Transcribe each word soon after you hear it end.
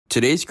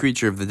Today's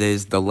creature of the day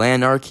is the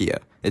Lanarkia.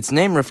 Its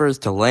name refers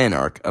to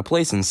Lanark, a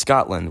place in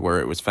Scotland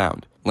where it was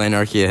found.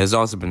 Lanarkia has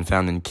also been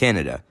found in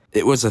Canada.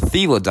 It was a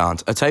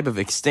thelodont, a type of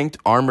extinct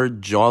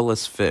armored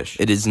jawless fish.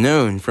 It is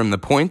known from the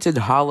pointed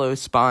hollow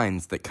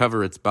spines that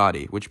cover its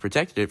body, which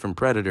protected it from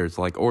predators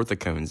like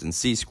orthocones and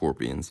sea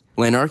scorpions.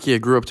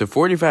 Lanarkia grew up to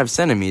 45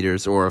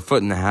 centimeters or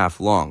 1.5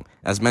 feet long.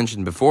 As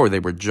mentioned before,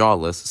 they were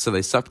jawless, so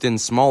they sucked in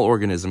small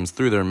organisms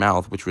through their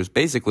mouth, which was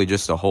basically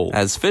just a hole.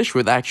 As fish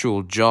with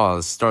actual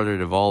jaws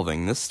started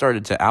evolving, this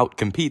started to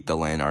outcompete the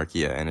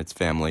Lanarkia and its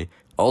family,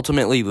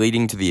 ultimately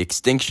leading to the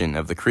extinction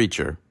of the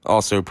creature,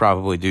 also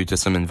probably due to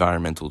some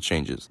environmental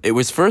changes. It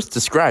was first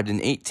described in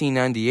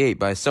 1898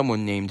 by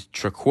someone named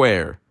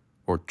Trackware.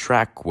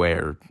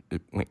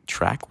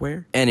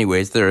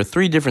 Anyways, there are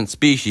 3 different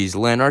species: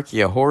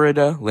 Lanarkia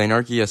horrida,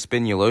 Lanarkia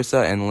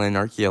spinulosa, and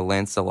Lanarkia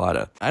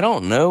lanceolata. I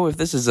don't know if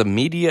this is a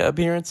media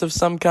appearance of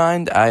some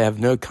kind. I have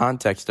no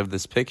context of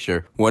this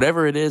picture.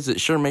 Whatever it is,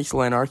 it sure makes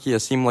Lanarkia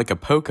seem like a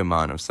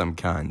Pokémon of some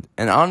kind.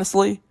 And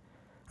honestly,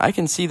 I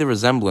can see the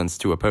resemblance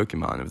to a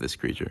Pokemon of this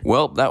creature.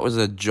 Well, that was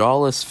a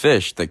jawless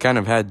fish that kind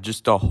of had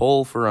just a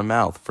hole for a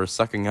mouth for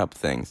sucking up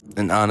things.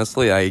 And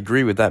honestly, I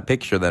agree with that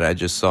picture that I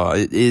just saw.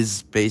 It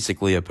is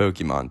basically a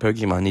Pokemon.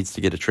 Pokemon needs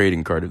to get a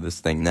trading card of this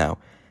thing now.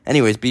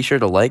 Anyways, be sure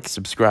to like,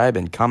 subscribe,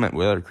 and comment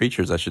what other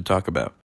creatures I should talk about.